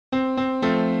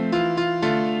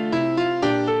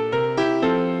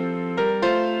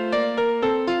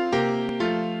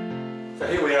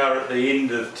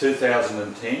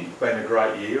2010, been a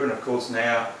great year, and of course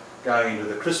now going into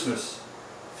the Christmas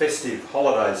festive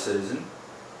holiday season,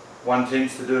 one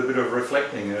tends to do a bit of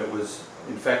reflecting, and it was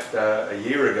in fact a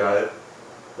year ago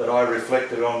that I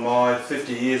reflected on my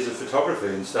 50 years of photography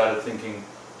and started thinking,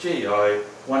 gee, I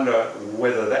wonder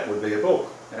whether that would be a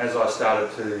book. And as I started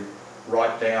to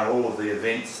write down all of the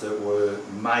events that were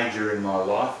major in my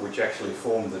life, which actually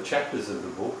formed the chapters of the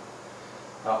book,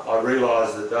 I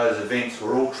realised that those events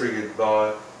were all triggered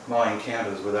by my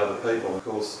encounters with other people. Of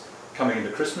course, coming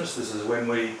into Christmas, this is when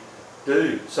we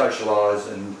do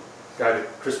socialise and go to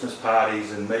Christmas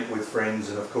parties and meet with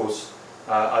friends, and of course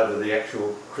over the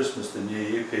actual Christmas to New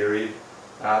Year period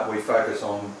we focus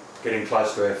on getting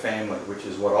close to our family, which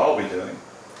is what I'll be doing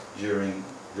during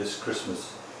this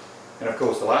Christmas. And of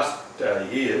course the last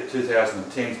year,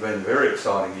 2010, has been a very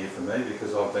exciting year for me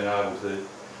because I've been able to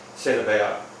set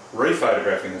about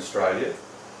re-photographing Australia,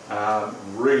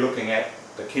 re-looking at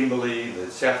the Kimberley, the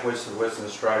southwest of Western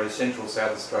Australia, central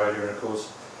South Australia, and of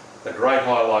course the great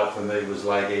highlight for me was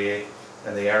Lake Eyre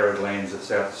and the arid lands of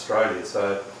South Australia.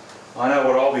 So I know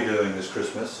what I'll be doing this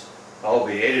Christmas. I'll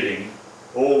be editing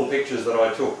all the pictures that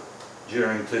I took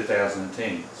during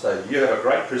 2010. So you have a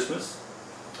great Christmas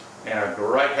and a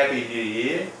great happy new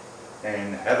year,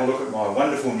 and have a look at my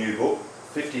wonderful new book,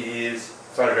 50 Years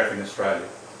Photographing Australia.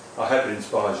 I hope it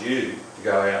inspires you to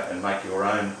go out and make your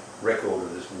own record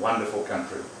of this wonderful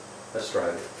country,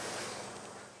 Australia.